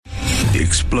The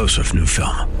explosive new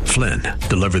film, Flynn,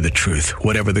 deliver the truth,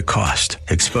 whatever the cost.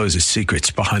 Exposes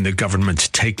secrets behind the government's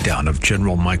takedown of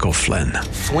General Michael Flynn.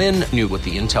 Flynn knew what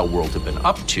the intel world had been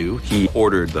up to. He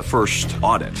ordered the first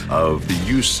audit of the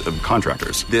use of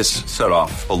contractors. This set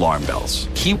off alarm bells.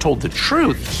 He told the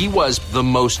truth. He was the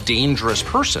most dangerous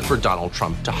person for Donald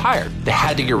Trump to hire. They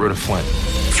had to get rid of Flynn.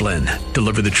 Flynn,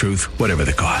 deliver the truth, whatever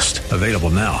the cost. Available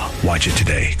now. Watch it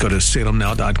today. Go to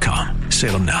salemnow.com.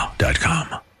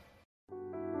 salemnow.com.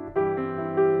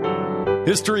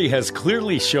 History has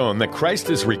clearly shown that Christ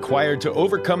is required to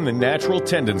overcome the natural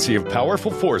tendency of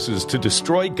powerful forces to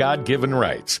destroy God-given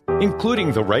rights,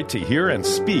 including the right to hear and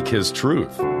speak His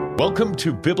truth. Welcome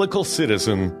to Biblical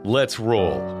Citizen, Let's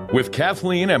Roll, with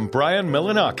Kathleen and Brian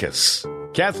Melanakis.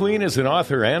 Kathleen is an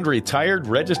author and retired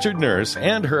registered nurse,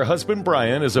 and her husband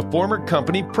Brian is a former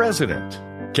company president.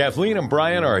 Kathleen and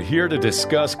Brian are here to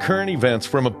discuss current events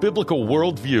from a biblical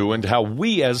worldview and how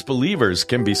we as believers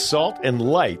can be salt and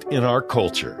light in our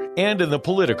culture and in the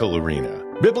political arena.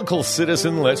 Biblical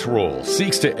Citizen Let's Roll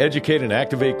seeks to educate and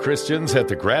activate Christians at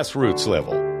the grassroots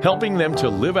level, helping them to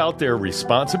live out their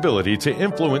responsibility to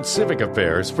influence civic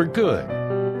affairs for good.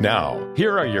 Now,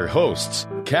 here are your hosts,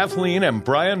 Kathleen and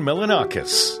Brian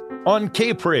Melanakis on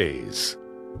K-Praise.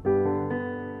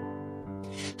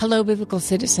 Hello, Biblical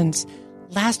Citizens.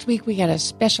 Last week, we got a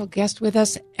special guest with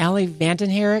us, Ali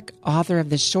Vandenherek, author of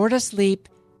The Shortest Leap,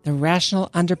 The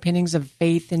Rational Underpinnings of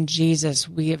Faith in Jesus.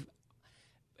 We have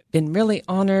been really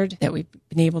honored that we've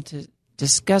been able to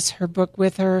discuss her book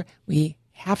with her. We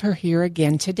have her here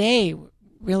again today.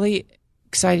 Really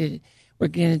excited. We're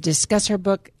going to discuss her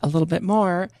book a little bit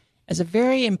more as a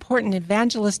very important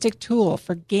evangelistic tool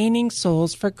for gaining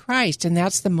souls for Christ, and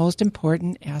that's the most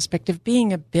important aspect of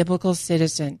being a biblical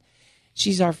citizen.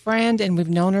 She's our friend, and we've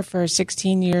known her for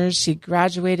 16 years. She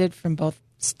graduated from both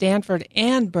Stanford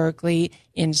and Berkeley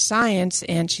in science,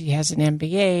 and she has an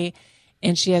MBA,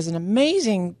 and she has an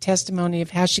amazing testimony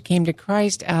of how she came to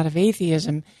Christ out of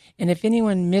atheism. And if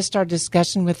anyone missed our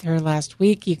discussion with her last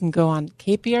week, you can go on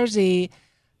KPRZ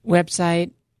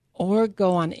website or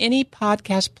go on any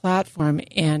podcast platform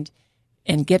and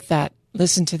get that,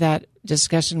 listen to that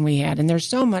discussion we had. And there's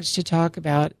so much to talk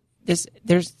about.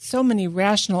 There's so many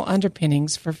rational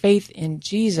underpinnings for faith in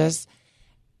Jesus,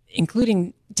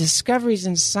 including discoveries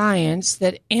in science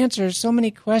that answer so many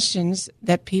questions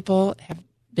that people have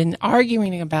been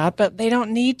arguing about, but they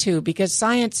don't need to because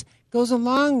science goes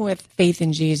along with faith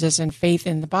in Jesus and faith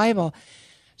in the Bible.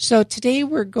 So today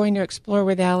we're going to explore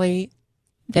with Ali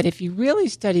that if you really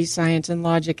study science and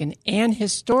logic and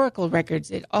historical records,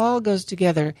 it all goes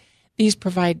together. These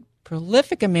provide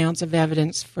prolific amounts of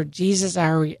evidence for Jesus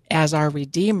as our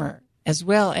Redeemer, as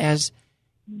well as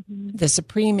the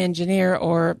Supreme Engineer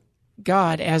or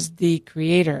God as the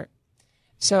Creator.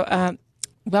 So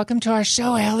welcome to our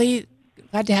show, Ali.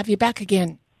 Glad to have you back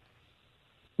again.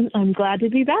 I'm glad to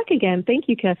be back again. Thank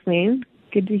you, Kathleen.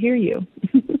 Good to hear you.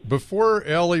 Before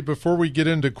we get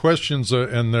into questions,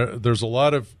 and there's a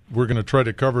lot of we're going to try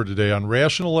to cover today on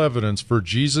rational evidence for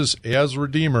Jesus as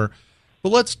Redeemer,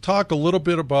 but let's talk a little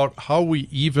bit about how we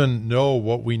even know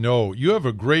what we know. You have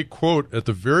a great quote at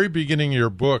the very beginning of your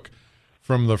book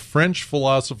from the French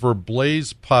philosopher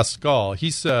Blaise Pascal. He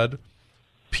said,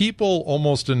 "People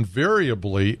almost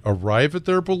invariably arrive at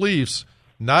their beliefs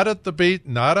not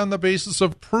on the basis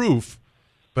of proof,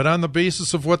 but on the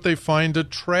basis of what they find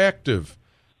attractive."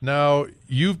 Now,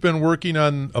 you've been working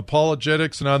on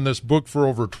apologetics and on this book for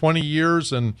over 20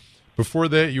 years, and before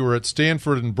that, you were at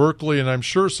Stanford and Berkeley, and I'm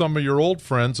sure some of your old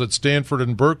friends at Stanford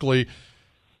and Berkeley,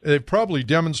 they've probably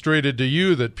demonstrated to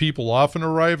you that people often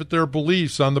arrive at their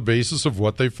beliefs on the basis of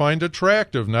what they find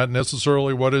attractive, not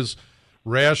necessarily what is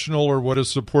rational or what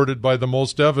is supported by the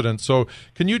most evidence. So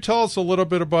can you tell us a little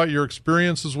bit about your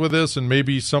experiences with this and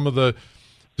maybe some of the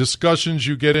discussions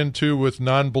you get into with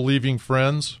non-believing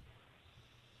friends?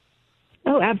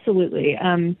 Oh, absolutely.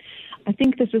 I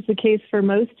think this is the case for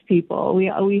most people.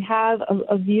 We have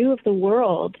a view of the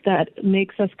world that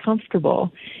makes us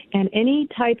comfortable, and any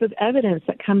type of evidence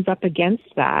that comes up against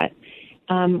that,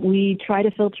 we try to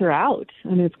filter out. I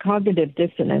mean, it's cognitive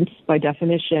dissonance by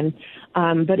definition,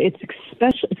 but it's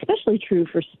especially true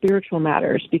for spiritual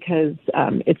matters because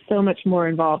it's so much more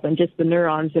involved than just the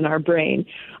neurons in our brain.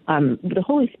 The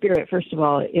Holy Spirit, first of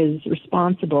all, is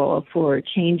responsible for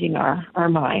changing our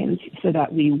minds so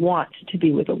that we want to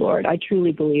be with the Lord. I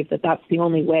truly believe that that's the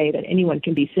only way that anyone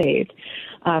can be saved.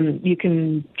 You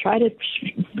can try to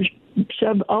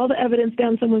shove all the evidence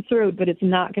down someone's throat, but it's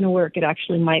not going to work. It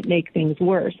actually might make things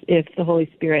worse if the Holy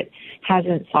Spirit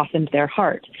hasn't softened their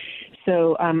heart.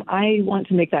 So I want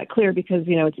to make that clear because,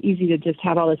 it's easy to just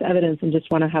have all this evidence and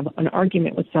just want to have an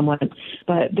argument with someone,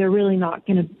 but they're really not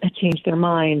going to change their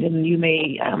mind, and you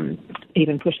may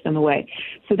even push them away.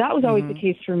 So that was always the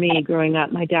case for me growing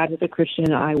up. My dad was a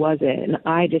Christian. I wasn't, and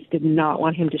I just did not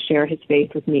want him to share his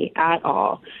faith with me at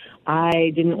all.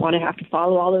 I didn't want to have to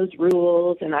follow all those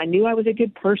rules, and I knew I was a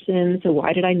good person, so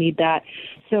why did I need that?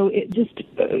 So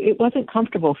it wasn't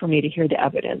comfortable for me to hear the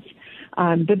evidence.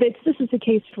 But this is the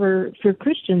case for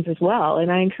Christians as well,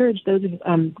 and I encourage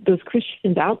those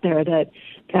Christians out there that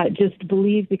just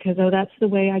believe because, that's the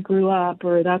way I grew up,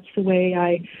 or that's the way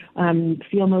I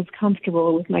feel most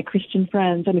comfortable with my Christian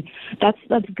friends. I mean,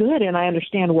 that's good, and I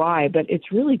understand why, but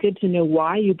it's really good to know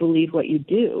why you believe what you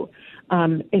do.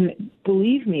 And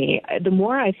believe me, the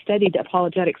more I've studied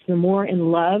apologetics, the more in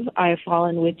love I have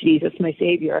fallen with Jesus, my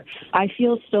Savior. I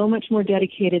feel so much more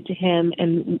dedicated to Him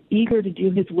and eager to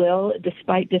do His will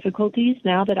despite difficulties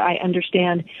now that I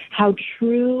understand how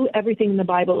true everything in the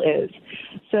Bible is.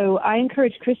 So I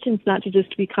encourage Christians not to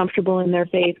just be comfortable in their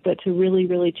faith, but to really,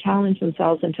 really challenge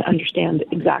themselves and to understand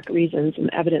exact reasons and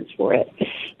evidence for it.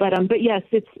 But yes,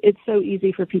 it's so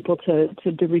easy for people to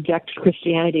reject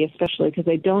Christianity, especially because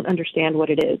they don't understand what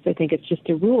it is. They think it's just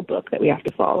a rule book that we have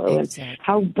to follow. Exactly.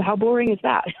 And how boring is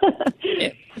that?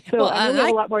 So I really have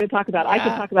a lot more to talk about. Yeah. I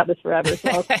could talk about this forever,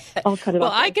 so I'll cut it off.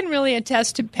 Well, I can really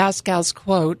attest to Pascal's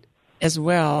quote as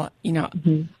well.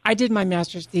 I did my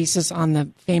master's thesis on the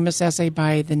famous essay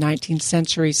by the 19th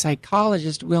century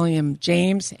psychologist William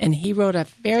James, and he wrote a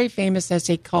very famous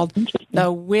essay called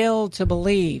The Will to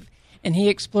Believe. And he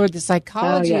explored the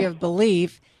psychology of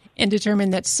belief and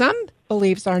determined that some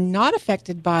beliefs are not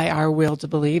affected by our will to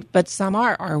believe, but some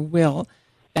are our will,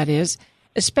 that is,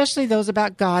 especially those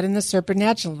about God and the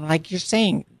supernatural. Like you're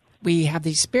saying, we have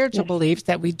these spiritual beliefs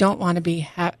that we don't want to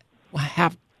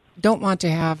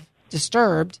have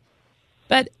disturbed.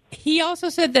 But he also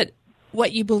said that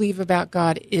what you believe about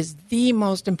God is the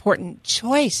most important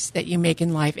choice that you make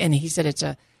in life. And he said it's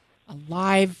a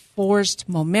live, forced,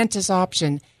 momentous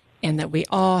option, and that we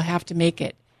all have to make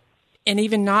it. And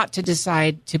even not to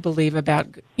decide to believe about,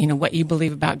 what you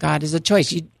believe about God is a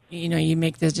choice. You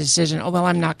make the decision,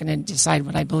 I'm not going to decide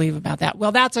what I believe about that.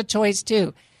 Well, that's a choice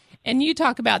too. And you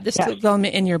talk about this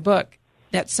element in your book,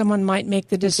 that someone might make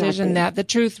the decision that the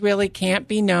truth really can't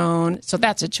be known. So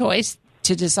that's a choice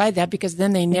to decide that, because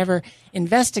then they never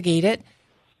investigate it.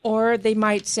 Or they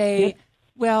might say,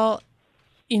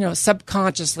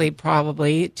 subconsciously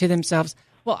probably to themselves,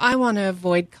 I want to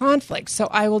avoid conflict, so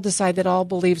I will decide that all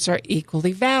beliefs are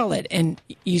equally valid. And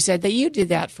you said that you did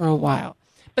that for a while.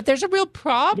 But there's a real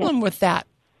problem with that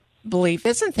belief,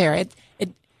 isn't there?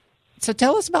 So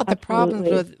tell us about the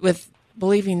problems with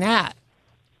believing that.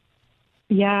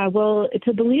 Yeah, well,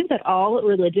 to believe that all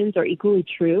religions are equally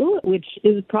true, which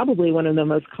is probably one of the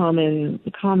most common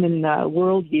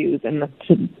worldviews in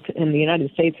the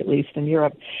United States, at least in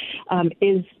Europe,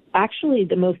 is actually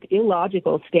the most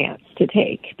illogical stance to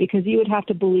take, because you would have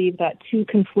to believe that two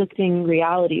conflicting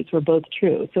realities were both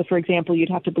true. So, for example, you'd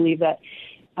have to believe that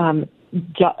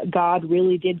God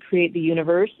really did create the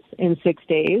universe in 6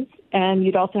 days, and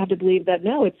you'd also have to believe that,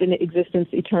 no, it's in existence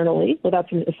eternally. Well, that's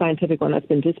a scientific one that's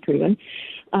been disproven.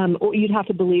 Or you'd have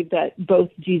to believe that both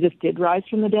Jesus did rise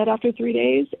from the dead after 3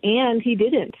 days, and he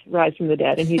didn't rise from the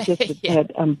dead, and he's just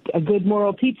a good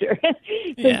moral teacher.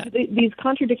 These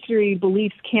contradictory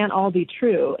beliefs can't all be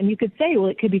true. And you could say,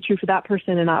 it could be true for that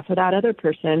person and not for that other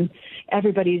person.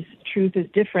 Everybody's truth is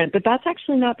different, but that's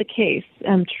actually not the case.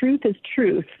 Truth is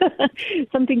truth.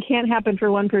 Something can't happen for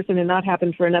one person and not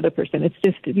happen for another person. It's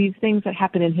just these things that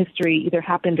happen in history either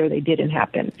happened or they didn't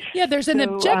happen. Yeah, there's an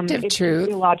objective truth.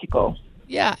 It's illogical.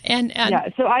 Yeah, and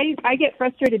so I get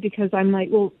frustrated because I'm like,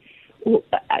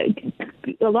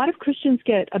 a lot of Christians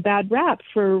get a bad rap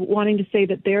for wanting to say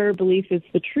that their belief is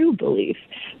the true belief.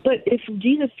 But if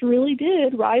Jesus really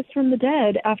did rise from the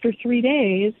dead after 3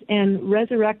 days and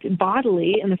resurrect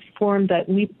bodily in the form that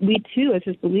we too, as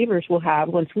his believers, will have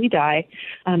once we die,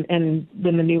 and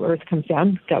when the new earth comes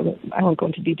down, I won't go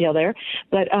into detail there,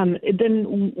 but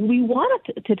then we want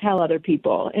to tell other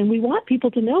people, and we want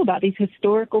people to know about these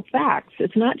historical facts.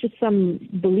 It's not just some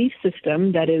belief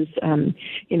system that is,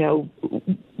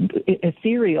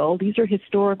 ethereal. These are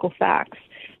historical facts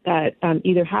that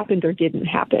either happened or didn't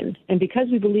happen. And because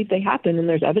we believe they happened and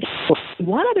there's evidence, we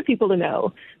want other people to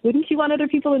know. Wouldn't you want other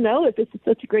people to know if this is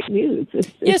such great news?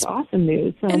 It's awesome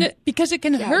news. And because it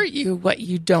can hurt you what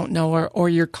you don't know or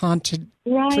your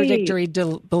contradictory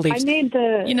beliefs. I made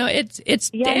it's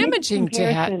damaging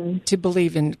to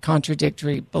believe in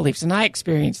contradictory beliefs. And I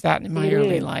experienced that in my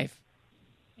early life.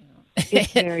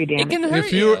 It's very damaging. It can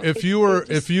hurt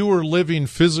If you were living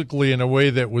physically in a way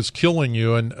that was killing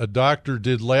you, and a doctor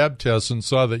did lab tests and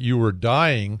saw that you were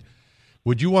dying,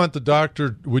 would you want the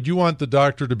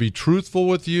doctor to be truthful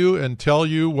with you and tell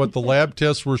you what the lab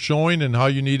tests were showing and how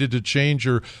you needed to change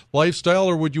your lifestyle,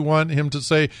 or would you want him to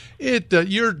say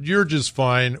you're just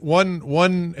fine?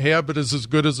 One habit is as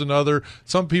good as another.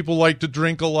 Some people like to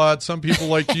drink a lot, some people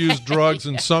like to use drugs,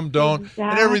 and some don't,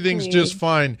 and everything's just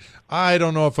fine. I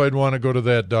don't know if I'd want to go to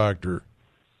that doctor.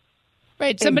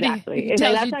 Right. Somebody exactly.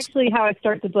 That's actually how I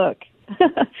start the book.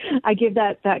 I give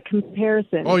that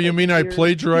comparison. Oh, you mean I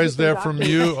plagiarized that from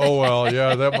you? Oh, well,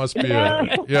 yeah, that must be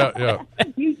it. Yeah.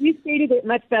 You stated it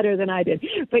much better than I did.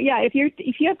 But yeah, if you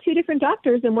have two different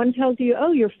doctors and one tells you,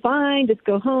 oh, you're fine, just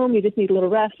go home, you just need a little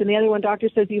rest, and the other one doctor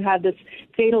says you have this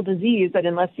fatal disease that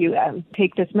unless you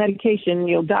take this medication,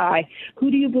 you'll die, who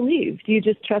do you believe? Do you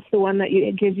just trust the one that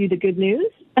gives you the good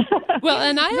news? Well,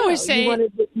 and I always say,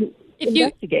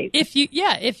 if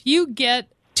you get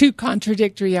two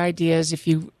contradictory ideas, if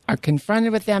you are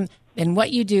confronted with them, then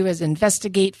what you do is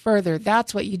investigate further.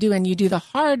 That's what you do, and you do the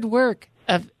hard work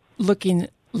of looking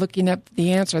up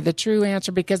the answer, the true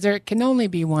answer, because there can only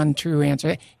be one true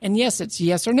answer. And yes, it's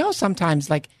yes or no sometimes.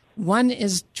 Like one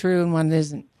is true and one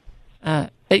isn't.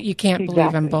 But you can't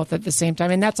believe them both at the same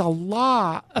time. And that's a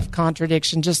law of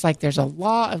contradiction, just like there's a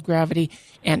law of gravity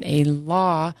and a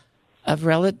law of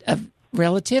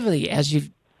relativity, as you've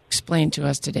explained to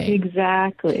us today.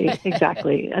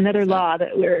 Exactly. Another law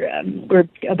that we're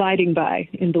abiding by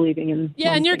in believing in.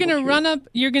 Yeah, and you're going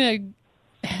to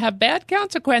have bad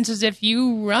consequences if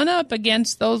you run up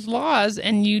against those laws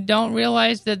and you don't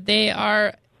realize that they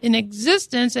are in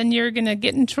existence, and you're going to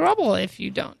get in trouble if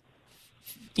you don't,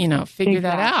 figure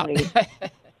that out.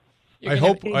 I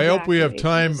hope we have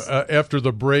time after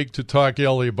the break to talk,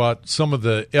 Ellie, about some of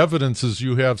the evidences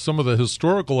you have, some of the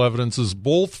historical evidences,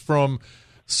 both from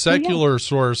secular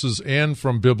sources and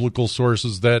from biblical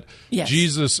sources, that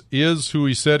Jesus is who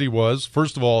he said he was.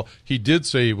 First of all, he did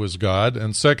say he was God,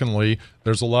 and secondly,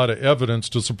 there's a lot of evidence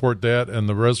to support that and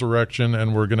the resurrection,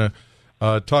 and we're going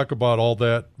to talk about all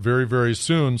that very, very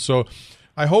soon. So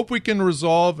I hope we can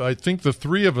resolve, I think the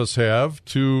three of us have,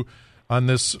 on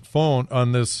this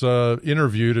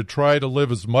interview, to try to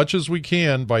live as much as we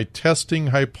can by testing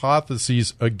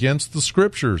hypotheses against the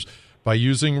Scriptures, by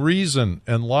using reason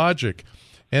and logic,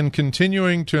 and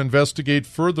continuing to investigate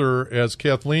further, as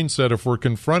Kathleen said, if we're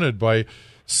confronted by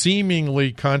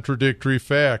seemingly contradictory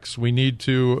facts. We need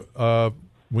to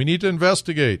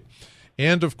investigate.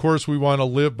 And, of course, we want to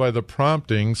live by the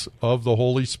promptings of the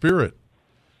Holy Spirit.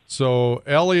 So,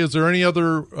 Allie, is there any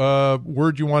other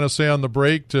word you want to say on the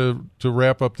break to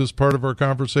wrap up this part of our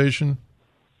conversation?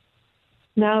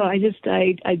 No, I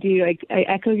do. I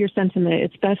echo your sentiment.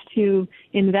 It's best to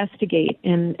investigate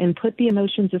and put the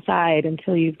emotions aside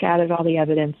until you've gathered all the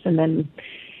evidence, and then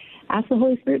ask the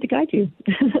Holy Spirit to guide you.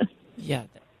 Yeah,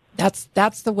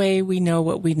 that's the way we know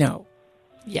what we know.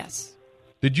 Yes.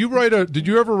 Did you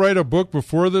ever write a book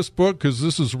before this book? Because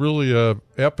this is really a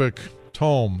epic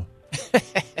tome.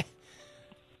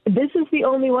 This is the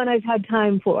only one I've had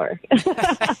time for.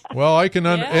 Well,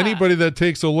 anybody that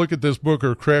takes a look at this book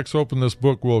or cracks open this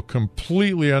book will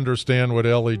completely understand what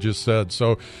Ellie just said.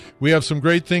 So we have some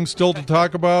great things still to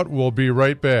talk about. We'll be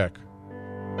right back.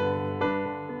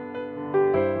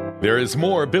 There is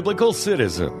more Biblical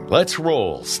Citizen. Let's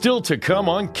roll. Still to come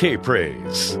on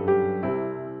K-Praise.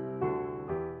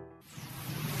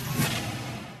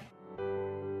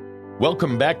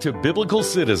 Welcome back to Biblical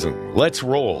Citizen. Let's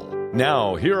roll.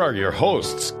 Now, here are your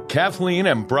hosts, Kathleen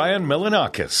and Brian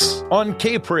Milanakis on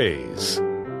K-Praise.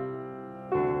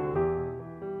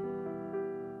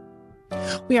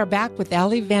 We are back with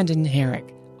Allie Vandenherek,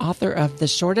 author of The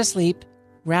Short Asleep,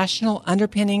 Rational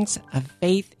Underpinnings of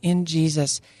Faith in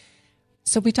Jesus.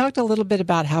 So we talked a little bit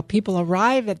about how people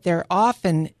arrive at their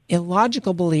often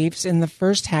illogical beliefs in the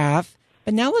first half,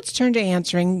 but now let's turn to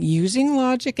answering, using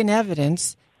logic and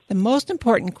evidence, the most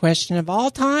important question of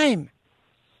all time.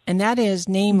 And that is,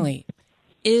 namely,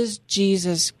 is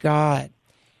Jesus God?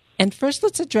 And first,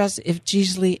 let's address if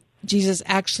Jesus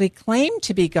actually claimed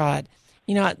to be God.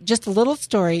 Just a little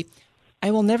story.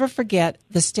 I will never forget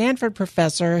the Stanford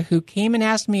professor who came and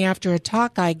asked me after a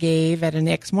talk I gave at an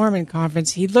ex-Mormon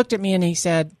conference. He looked at me and he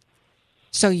said,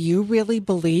 "So you really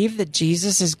believe that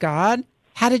Jesus is God?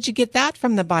 How did you get that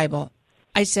from the Bible?"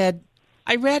 I said,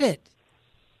 "I read it."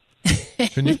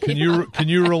 Can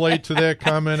you relate to that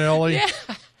comment, Ellie? Yeah.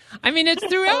 It's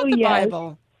throughout the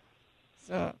Bible.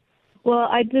 So, well,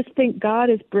 I just think God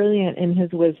is brilliant in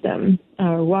his wisdom,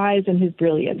 wise in his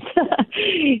brilliance.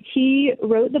 He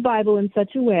wrote the Bible in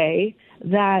such a way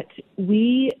that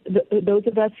those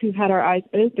of us who've had our eyes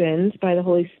opened by the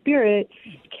Holy Spirit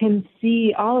can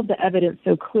see all of the evidence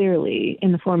so clearly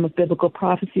in the form of biblical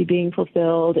prophecy being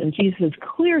fulfilled and Jesus'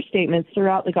 clear statements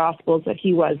throughout the Gospels that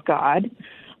he was God.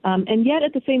 And yet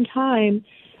at the same time,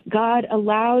 God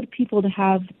allowed people to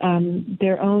have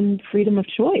their own freedom of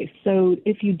choice. So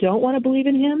if you don't want to believe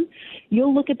in him,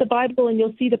 you'll look at the Bible and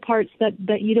you'll see the parts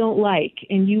that you don't like,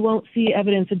 and you won't see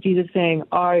evidence of Jesus saying,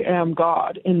 I am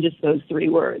God, in just those 3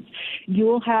 words. You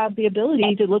will have the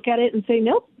ability to look at it and say,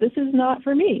 nope, this is not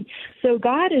for me. So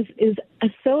God is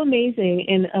so amazing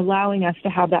in allowing us to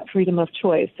have that freedom of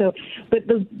choice. So, but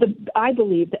I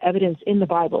believe the evidence in the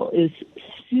Bible is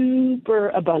super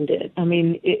abundant. I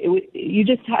mean, you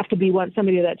just have to be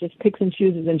somebody that just picks and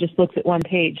chooses and just looks at one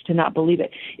page to not believe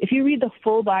it. If you read the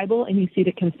full Bible and you see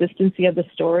the consistency of the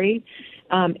story,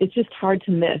 it's just hard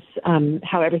to miss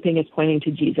how everything is pointing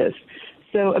to Jesus.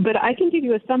 So, but I can give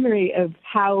you a summary of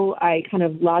how I kind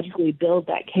of logically build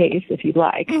that case, if you'd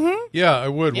like. Mm-hmm. Yeah, I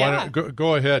would. Yeah. Why not?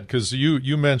 Go ahead, because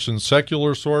you mentioned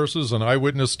secular sources and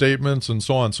eyewitness statements and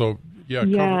so on. So,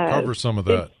 cover some of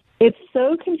that. It's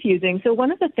so confusing. So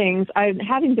one of the things,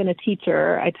 having been a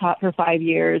teacher, I taught for 5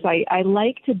 years, I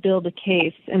like to build a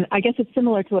case, and I guess it's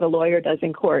similar to what a lawyer does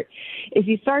in court, is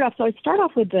I start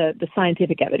off with the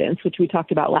scientific evidence, which we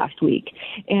talked about last week,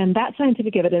 and that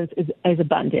scientific evidence is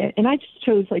abundant. And I just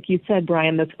chose, like you said,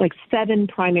 Brian, that's like 7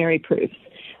 primary proofs.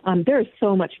 There is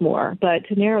so much more, but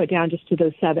to narrow it down just to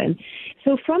those 7.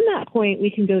 So from that point, we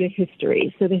can go to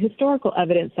history. So the historical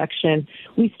evidence section,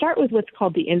 we start with what's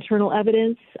called the internal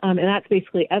evidence, and that's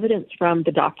basically evidence from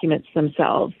the documents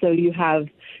themselves. So you have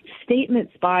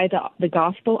statements by the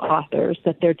gospel authors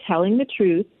that they're telling the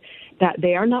truth, that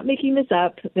they are not making this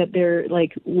up, that they're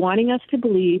like wanting us to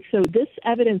believe. So this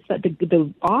evidence that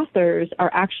the authors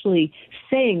are actually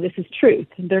saying this is truth.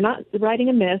 They're not writing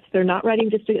a myth. They're not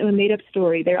writing just a made-up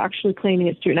story. They're actually claiming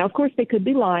it's true. Now, of course, they could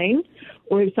be lying,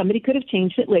 or somebody could have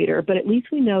changed it later, but at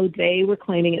least we know they were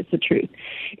claiming it's the truth.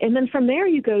 And then from there,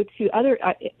 you go to other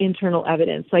internal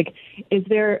evidence, like is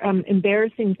there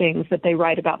embarrassing things that they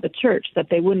write about the church that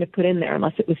they wouldn't have put in there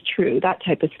unless it was true, that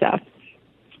type of stuff.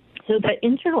 So that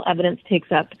internal evidence takes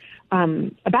up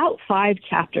about 5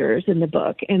 chapters in the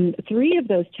book, and 3 of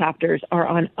those chapters are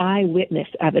on eyewitness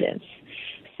evidence.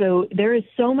 So there is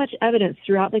so much evidence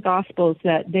throughout the Gospels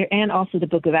and also the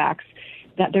book of Acts,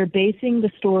 that they're basing the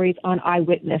stories on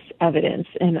eyewitness evidence.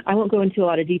 And I won't go into a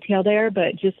lot of detail there,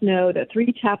 but just know that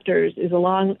 3 chapters is a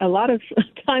lot of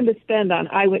time to spend on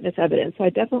eyewitness evidence. So I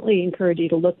definitely encourage you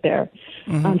to look there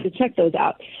to check those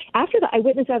out. After the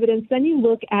eyewitness evidence, then you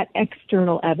look at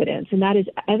external evidence, and that is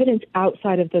evidence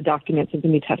outside of the documents of the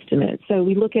New Testament. So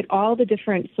we look at all the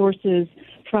different sources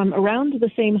from around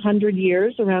the same 100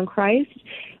 years around Christ,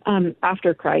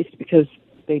 after Christ, because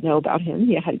they know about him.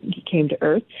 He came to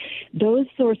earth. Those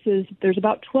sources, there's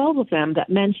about 12 of them that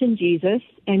mention Jesus,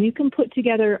 and you can put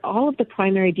together all of the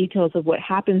primary details of what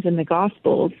happens in the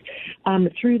Gospels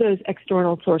through those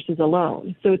external sources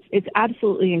alone. So it's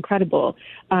absolutely incredible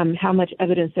how much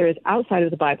evidence there is outside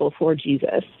of the Bible for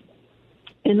Jesus.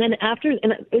 And then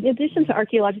in addition to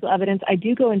archaeological evidence, I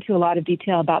do go into a lot of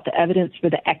detail about the evidence for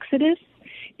the Exodus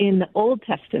in the Old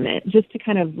Testament, just to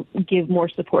kind of give more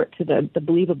support to the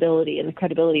believability and the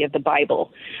credibility of the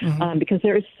Bible, because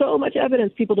there is so much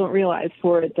evidence people don't realize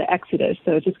for the Exodus.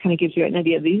 So it just kind of gives you an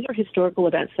idea. These are historical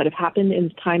events that have happened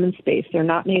in time and space. They're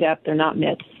not made up. They're not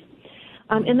myths.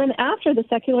 And then after the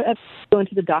secular evidence, go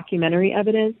into the documentary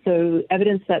evidence, so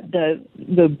evidence that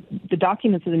the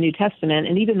documents of the New Testament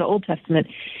and even the Old Testament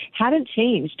hadn't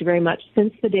changed very much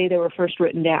since the day they were first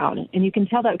written down. And you can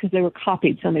tell that because they were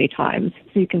copied so many times.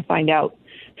 So you can find out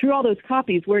through all those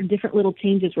copies where different little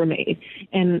changes were made.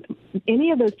 And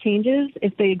any of those changes,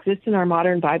 if they exist in our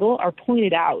modern Bible, are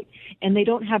pointed out, and they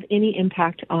don't have any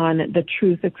impact on the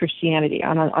truth of Christianity,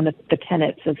 on the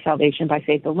tenets of salvation by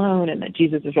faith alone and that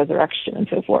Jesus' resurrection and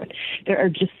so forth. There are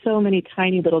just so many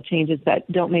tiny little changes that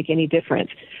don't make any difference.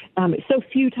 So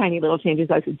few tiny little changes,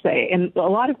 I should say. And a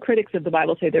lot of critics of the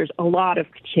Bible say there's a lot of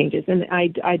changes, and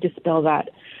I dispel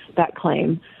that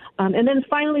claim. And then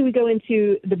finally, we go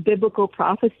into the biblical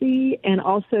prophecy and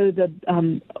also the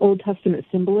Old Testament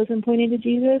symbolism pointing to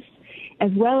Jesus,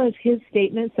 as well as his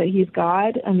statements that he's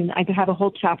God. I mean, I could have a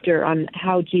whole chapter on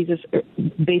how Jesus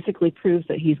basically proves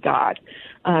that he's God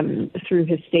through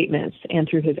his statements and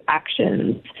through his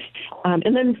actions.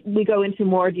 And then we go into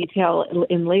more detail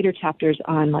in later chapters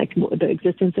on like the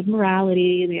existence of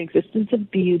morality and the existence of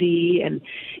beauty and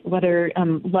whether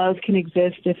love can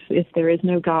exist if there is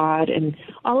no God, and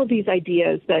all of these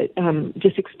ideas that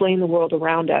just explain the world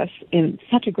around us in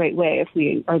such a great way if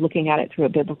we are looking at it through a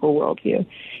biblical worldview.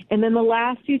 And then the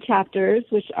last few chapters,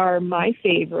 which are my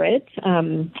favorite,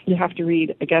 you have to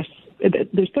read, I guess,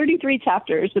 there's 33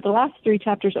 chapters, but the last 3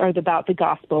 chapters are about the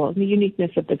gospel and the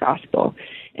uniqueness of the gospel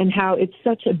and how it's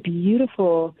such a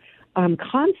beautiful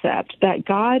concept that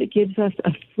God gives us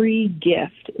a free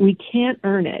gift. We can't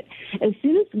earn it. As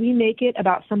soon as we make it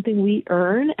about something we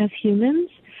earn as humans,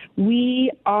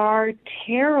 we are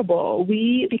terrible.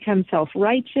 We become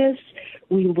self-righteous.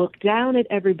 We look down at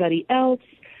everybody else.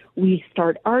 We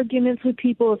start arguments with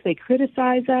people if they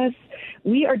criticize us.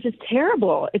 We are just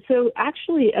terrible. So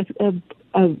actually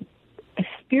a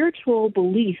spiritual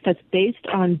belief that's based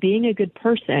on being a good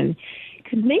person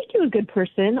could make you a good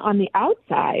person on the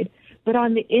outside, but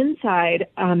on the inside,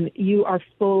 you are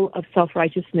full of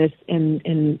self-righteousness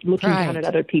and looking down at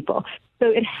other people. So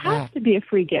it has to be a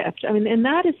free gift. I mean, and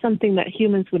that is something that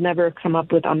humans would never come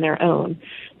up with on their own.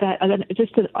 That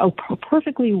just a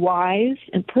perfectly wise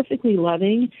and perfectly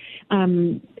loving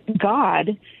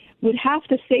God would have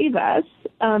to save us,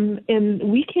 and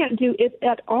we can't do it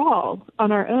at all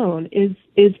on our own. Is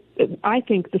I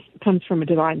think this comes from a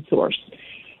divine source,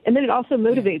 and then it also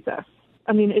motivates us.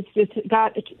 I mean, it's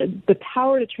got the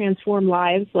power to transform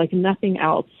lives like nothing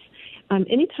else.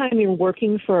 Anytime you're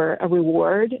working for a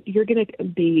reward, you're going to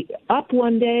be up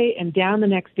one day and down the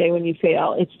next day when you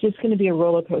fail. It's just going to be a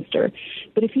roller coaster.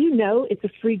 But if you know it's a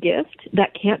free gift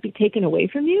that can't be taken away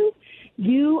from you,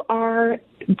 you are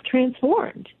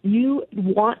transformed. You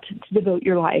want to devote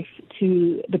your life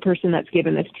to the person that's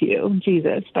given this to you,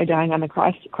 Jesus, by dying on the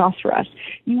cross for us.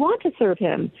 You want to serve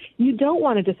him. You don't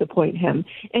want to disappoint him.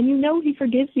 And you know he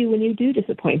forgives you when you do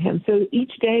disappoint him. So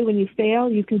each day when you fail,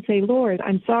 you can say, Lord,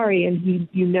 I'm sorry, and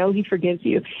you know he forgives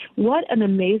you. What an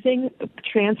amazing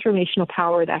transformational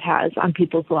power that has on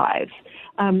people's lives.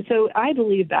 So I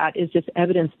believe that is just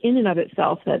evidence in and of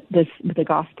itself that the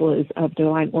gospel is of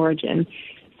divine origin.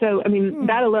 So, I mean,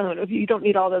 that alone, you don't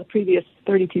need all those previous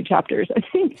 32 chapters, I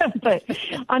think. But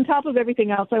on top of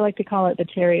everything else, I like to call it the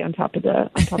cherry on top of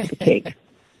the cake.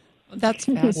 That's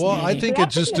fascinating. Well, I think it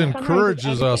just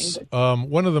encourages us.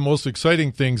 One of the most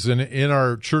exciting things in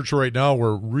our church right now,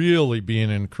 we're really being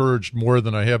encouraged more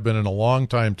than I have been in a long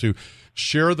time to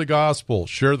share the gospel.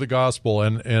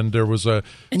 And there was a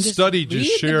study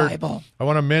just shared. I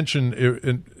want to mention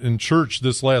in church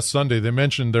this last Sunday, they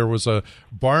mentioned there was a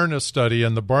Barna study,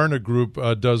 and the Barna group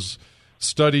does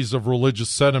studies of religious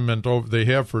sentiment. They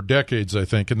have for decades, I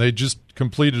think, and they just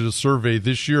completed a survey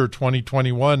this year,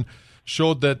 2021,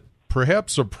 showed that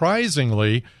perhaps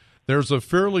surprisingly, there's a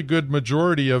fairly good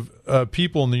majority of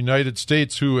people in the United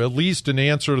States who, at least in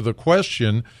answer to the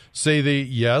question, say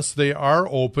they are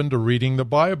open to reading the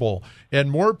Bible. And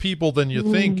more people than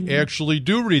you think actually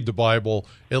do read the Bible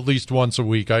at least once a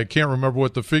week. I can't remember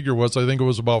what the figure was. I think it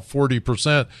was about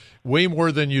 40%, way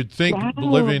more than you'd think. Wow.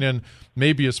 Living in,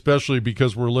 maybe especially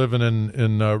because we're living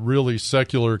in really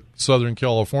secular Southern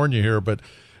California here. But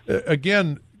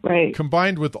again, right,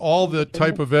 combined with all the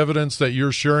type of evidence that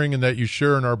you're sharing and that you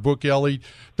share in our book, Ellie,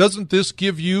 doesn't this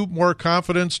give you more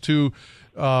confidence to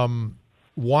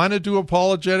want to do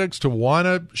apologetics, to want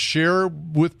to share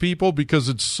with people, because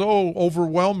it's so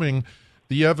overwhelming,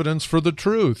 the evidence for the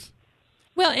truth?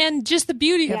 Well, and just the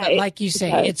beauty of it, like you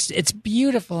say, it's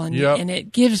beautiful, and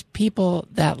it gives people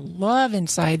that love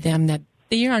inside them that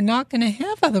they are not going to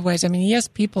have otherwise. I mean, yes,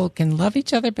 people can love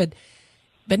each other, but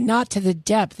not to the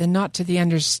depth and not to the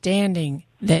understanding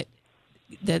that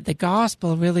the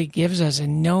gospel really gives us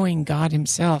in knowing God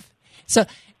himself. So,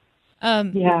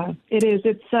 it is.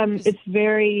 It's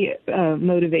very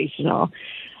motivational.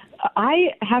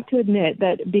 I have to admit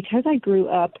that because I grew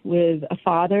up with a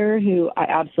father who I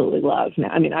absolutely love now.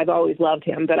 I mean, I've always loved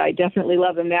him, but I definitely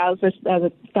love him now as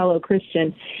a fellow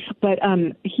Christian. But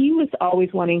he was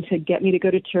always wanting to get me to go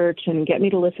to church and get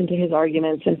me to listen to his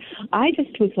arguments, and I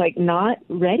just was like not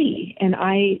ready. And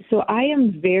so I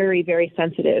am very, very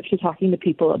sensitive to talking to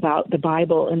people about the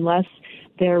Bible unless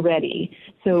they're ready.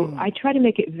 So I try to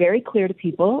make it very clear to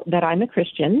people that I'm a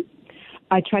Christian.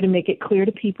 I try to make it clear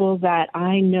to people that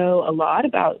I know a lot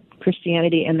about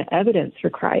Christianity and the evidence for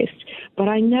Christ, but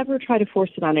I never try to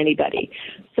force it on anybody.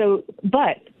 So,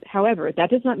 however, that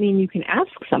does not mean you can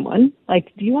ask someone,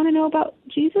 like, do you want to know about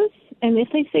Jesus? And if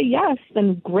they say yes,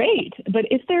 then great. But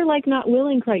if they're like not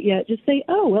willing quite yet, just say,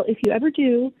 oh, well, if you ever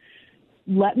do,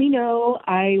 let me know.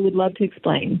 I would love to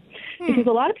explain. Because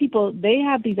a lot of people, they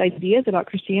have these ideas about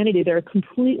Christianity that are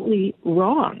completely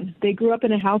wrong. They grew up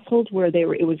in a household where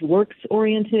it was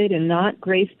works-oriented and not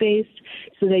grace-based,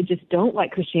 so they just don't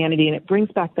like Christianity, and it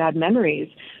brings back bad memories.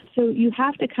 So you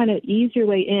have to kind of ease your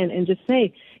way in and just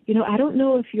say, I don't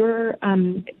know if your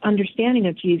understanding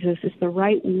of Jesus is the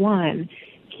right one.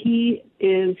 He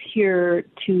is here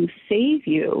to save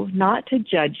you, not to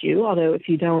judge you, although if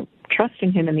you don't trust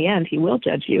in him in the end, he will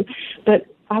judge you. But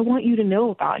I want you to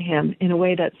know about him in a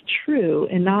way that's true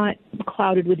and not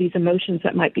clouded with these emotions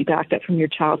that might be backed up from your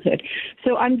childhood.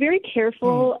 So I'm very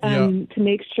careful to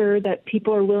make sure that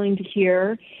people are willing to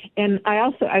hear. And I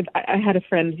had a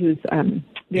friend who's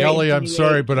Ellie, I'm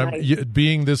sorry, but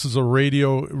this is a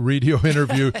radio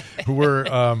interview where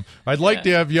I'd like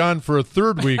to have you on for a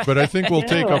third week, but I think we'll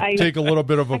take a little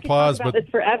bit of a pause. Talk about this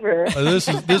forever.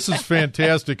 This is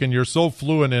fantastic, and you're so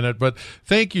fluent in it. But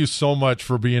thank you so much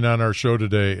for being on our show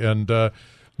today, and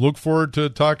look forward to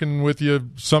talking with you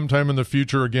sometime in the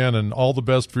future again. And all the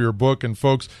best for your book. And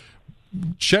folks,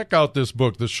 check out this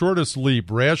book, The Shortest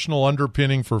Leap: Rational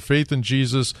Underpinning for Faith in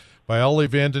Jesus, by Ellie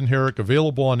Vanden Herick,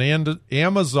 available on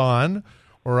Amazon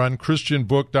or on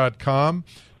ChristianBook.com.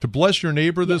 To bless your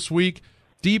neighbor this week,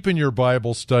 deepen your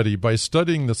Bible study by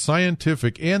studying the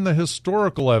scientific and the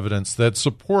historical evidence that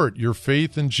support your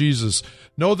faith in Jesus.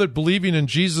 Know that believing in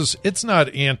Jesus, it's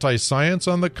not anti-science.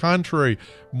 On the contrary,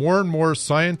 more and more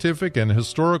scientific and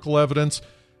historical evidence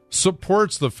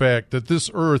supports the fact that this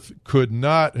earth could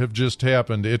not have just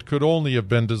happened. It could only have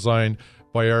been designed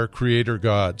by our Creator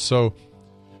God. So,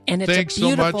 and it's thanks a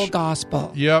beautiful so much.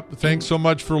 gospel. Yep. Thanks so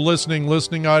much for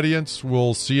listening audience.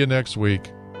 We'll see you next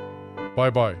week.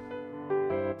 Bye-bye.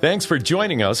 Thanks for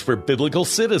joining us for Biblical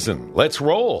Citizen. Let's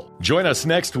roll. Join us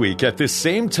next week at this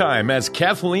same time as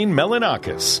Kathleen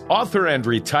Melanakis, author and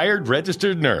retired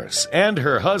registered nurse, and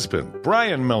her husband,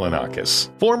 Brian Melanakis,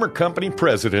 former company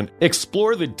president,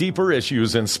 explore the deeper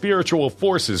issues and spiritual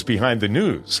forces behind the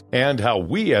news and how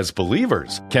we as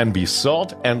believers can be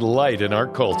salt and light in our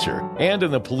culture and in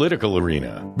the political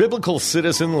arena. Biblical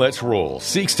Citizen Let's Roll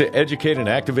seeks to educate and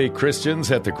activate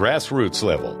Christians at the grassroots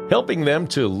level, helping them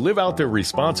to live out their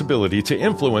responsibility to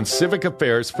influence civic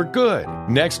affairs for good.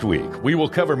 Next week, we will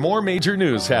cover more major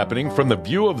news happening from the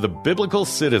view of the biblical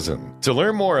citizen. To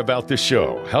learn more about the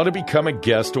show, how to become a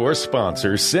guest or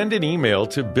sponsor, send an email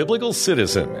to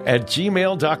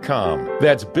biblicalcitizen@gmail.com.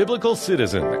 That's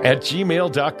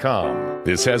biblicalcitizen@gmail.com.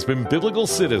 This has been Biblical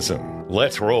Citizen.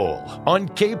 Let's roll on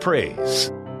K-Praise.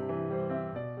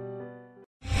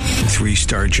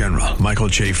 3-star General Michael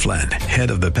J. Flynn,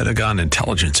 head of the Pentagon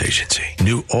Intelligence Agency,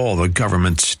 knew all the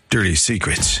government's dirty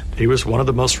secrets. He was one of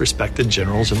the most respected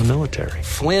generals in the military.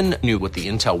 Flynn knew what the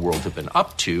intel world had been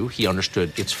up to. He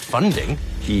understood its funding.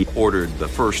 He ordered the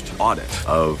first audit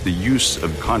of the use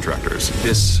of contractors.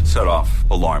 This set off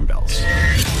alarm bells.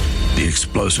 The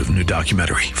explosive new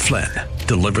documentary, Flynn,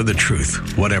 Deliver the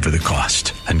Truth, Whatever the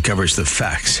Cost, uncovers the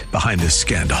facts behind this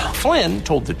scandal. Flynn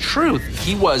told the truth.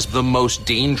 He was the most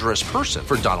dangerous person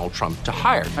for Donald Trump to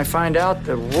hire. I find out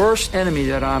the worst enemy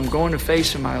that I'm going to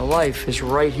face in my life is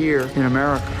right here in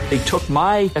America. They took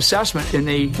my assessment and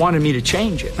they wanted me to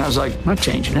change it. And I was like, I'm not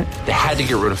changing it. They had to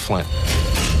get rid of Flynn.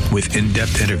 With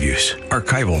in-depth interviews,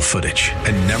 archival footage,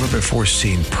 and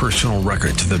never-before-seen personal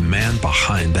records of the man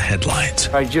behind the headlines.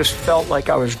 I just felt like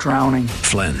I was drowning.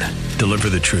 Flynn, Deliver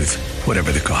the Truth,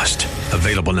 Whatever the Cost.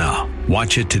 Available now.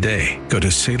 Watch it today. Go to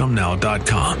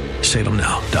salemnow.com.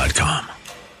 salemnow.com.